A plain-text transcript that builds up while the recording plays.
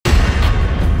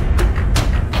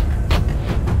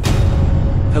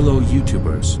Hello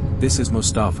YouTubers, this is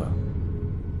Mustafa.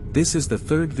 This is the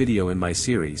third video in my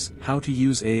series, How to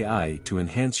Use AI to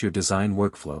Enhance Your Design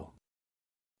Workflow.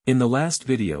 In the last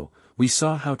video, we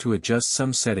saw how to adjust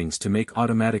some settings to make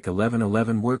Automatic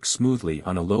 1111 work smoothly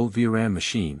on a low VRAM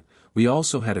machine. We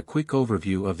also had a quick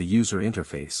overview of the user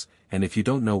interface, and if you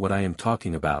don't know what I am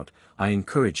talking about, I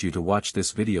encourage you to watch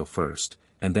this video first,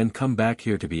 and then come back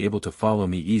here to be able to follow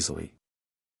me easily.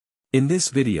 In this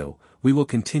video, we will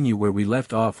continue where we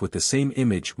left off with the same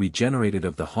image we generated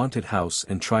of the haunted house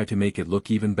and try to make it look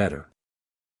even better.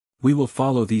 We will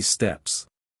follow these steps.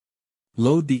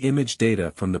 Load the image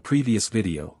data from the previous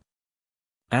video.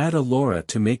 Add a LoRa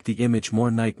to make the image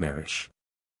more nightmarish.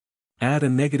 Add a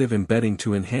negative embedding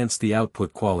to enhance the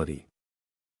output quality.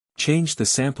 Change the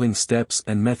sampling steps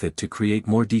and method to create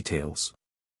more details.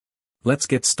 Let's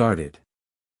get started.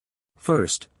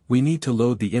 First, we need to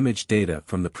load the image data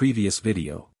from the previous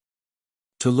video.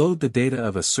 To load the data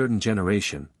of a certain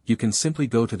generation, you can simply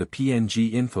go to the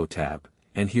PNG Info tab,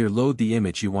 and here load the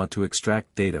image you want to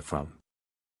extract data from.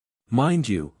 Mind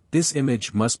you, this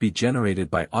image must be generated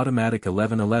by Automatic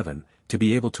 1111, to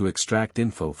be able to extract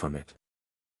info from it.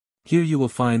 Here you will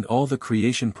find all the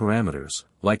creation parameters,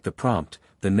 like the prompt,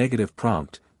 the negative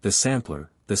prompt, the sampler,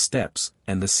 the steps,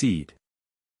 and the seed.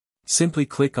 Simply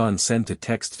click on Send to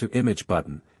Text to Image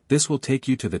button. This will take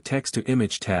you to the Text to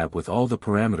Image tab with all the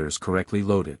parameters correctly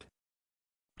loaded.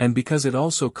 And because it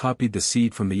also copied the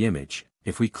seed from the image,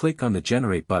 if we click on the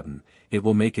Generate button, it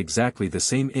will make exactly the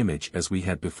same image as we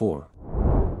had before.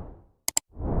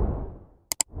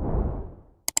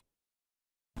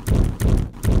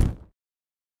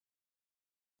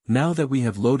 Now that we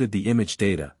have loaded the image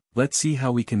data, let's see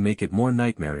how we can make it more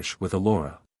nightmarish with a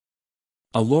LoRa.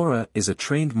 A LoRa is a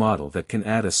trained model that can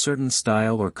add a certain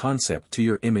style or concept to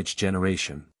your image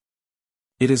generation.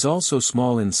 It is also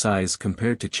small in size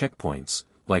compared to checkpoints,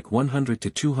 like 100 to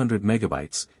 200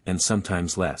 megabytes, and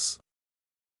sometimes less.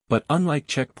 But unlike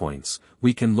checkpoints,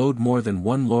 we can load more than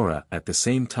one LoRa at the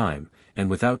same time, and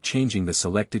without changing the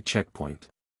selected checkpoint.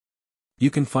 You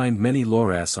can find many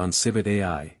LoRa's on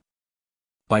Civitai.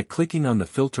 By clicking on the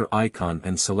filter icon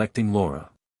and selecting LoRa.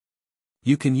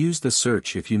 You can use the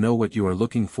search if you know what you are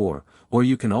looking for, or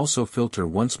you can also filter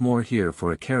once more here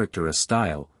for a character, a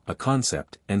style, a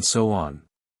concept, and so on.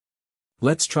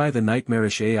 Let's try the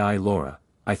NightmarishAI LoRa.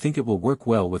 I think it will work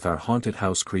well with our haunted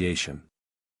house creation.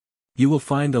 You will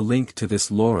find a link to this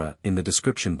LoRa in the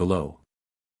description below.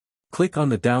 Click on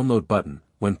the download button.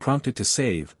 When prompted to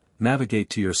save, navigate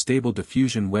to your Stable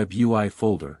Diffusion Web UI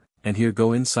folder, and here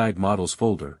go inside Models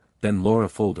folder, then LoRa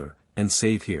folder, and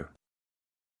save here.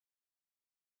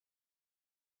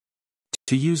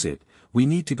 To use it, we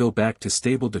need to go back to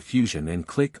Stable Diffusion and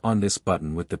click on this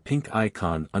button with the pink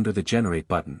icon under the Generate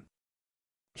button.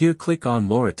 Here click on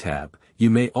LoRa tab. You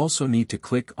may also need to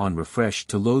click on Refresh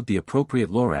to load the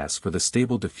appropriate LoRa's for the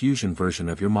Stable Diffusion version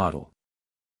of your model.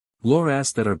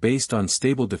 LoRa's that are based on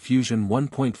Stable Diffusion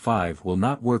 1.5 will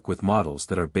not work with models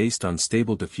that are based on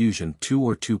Stable Diffusion 2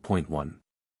 or 2.1.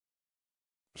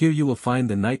 Here you will find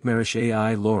the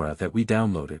NightmarishAI LoRa that we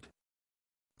downloaded.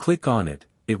 Click on it.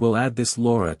 It will add this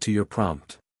LoRa to your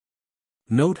prompt.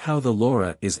 Note how the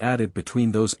LoRa is added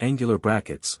between those angular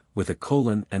brackets, with a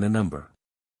colon and a number.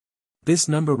 This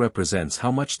number represents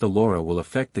how much the LoRa will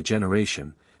affect the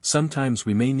generation. Sometimes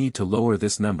we may need to lower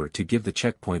this number to give the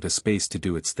checkpoint a space to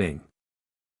do its thing.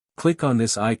 Click on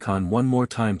this icon one more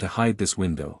time to hide this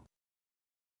window.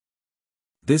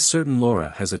 This certain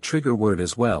LoRa has a trigger word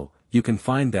as well. You can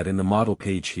find that in the model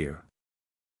page here.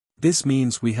 This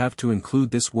means we have to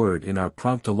include this word in our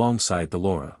prompt alongside the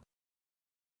LoRa.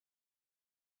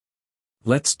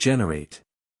 Let's generate.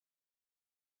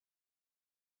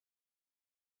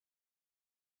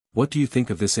 What do you think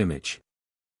of this image?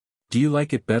 Do you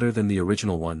like it better than the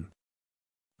original one?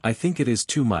 I think it is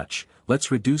too much. Let's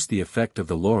reduce the effect of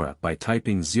the LoRa by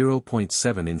typing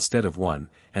 0.7 instead of 1,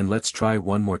 and let's try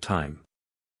one more time.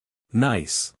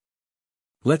 Nice.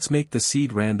 Let's make the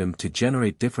seed random to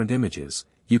generate different images.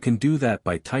 You can do that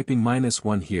by typing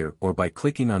 -1 here or by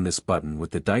clicking on this button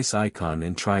with the dice icon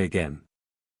and try again.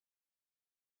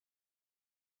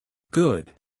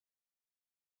 Good.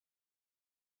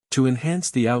 To enhance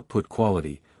the output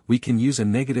quality, we can use a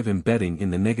negative embedding in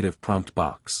the negative prompt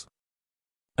box.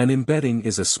 An embedding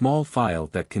is a small file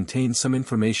that contains some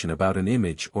information about an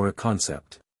image or a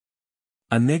concept.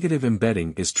 A negative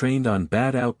embedding is trained on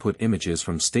bad output images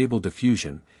from Stable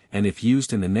Diffusion, and if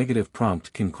used in a negative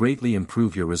prompt can greatly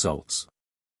improve your results.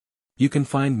 You can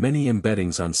find many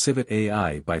embeddings on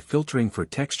Civitai by filtering for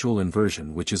textual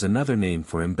inversion, which is another name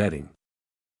for embedding.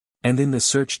 And in the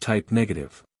search type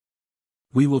negative.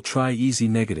 We will try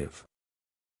EasyNegative.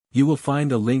 You will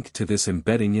find a link to this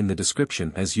embedding in the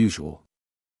description as usual.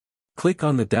 Click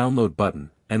on the download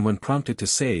button, and when prompted to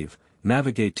save,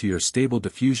 navigate to your Stable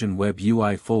Diffusion Web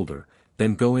UI folder,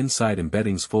 then go inside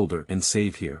Embeddings folder and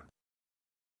save here.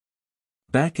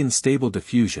 Back in Stable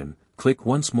Diffusion, click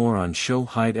once more on Show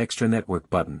Hide Extra Network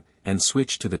button, and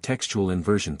switch to the Textual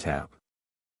Inversion tab.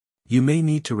 You may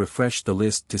need to refresh the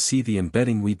list to see the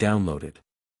embedding we downloaded.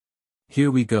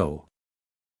 Here we go.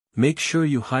 Make sure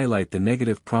you highlight the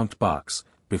negative prompt box,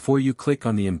 before you click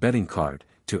on the embedding card,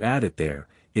 to add it there.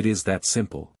 It is that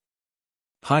simple.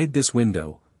 Hide this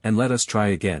window, and let us try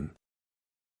again.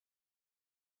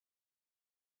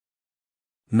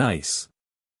 Nice.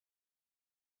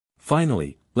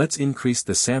 Finally, let's increase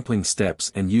the sampling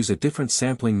steps and use a different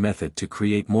sampling method to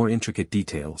create more intricate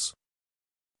details.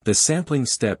 The sampling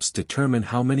steps determine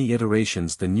how many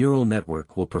iterations the neural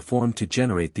network will perform to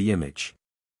generate the image.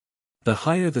 The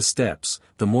higher the steps,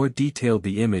 the more detailed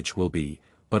the image will be,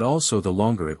 but also the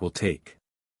longer it will take.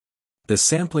 The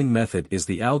sampling method is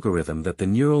the algorithm that the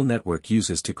neural network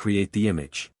uses to create the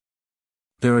image.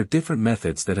 There are different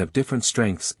methods that have different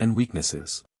strengths and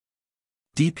weaknesses.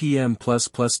 DPM++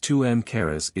 2M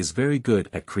Keras is very good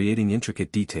at creating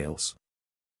intricate details.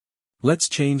 Let's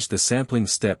change the sampling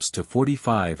steps to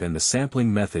 45 and the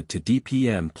sampling method to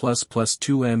DPM++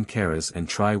 2M Keras and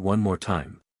try one more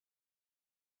time.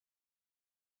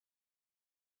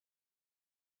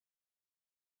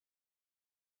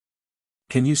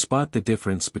 Can you spot the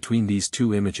difference between these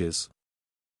two images?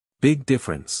 Big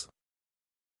difference.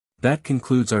 That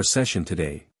concludes our session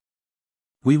today.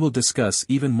 We will discuss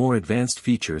even more advanced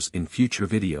features in future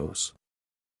videos.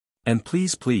 And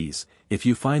please, if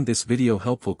you find this video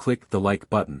helpful, click the like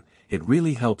button. It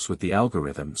really helps with the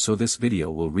algorithm so this video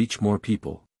will reach more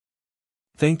people.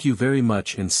 Thank you very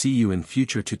much and see you in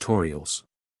future tutorials.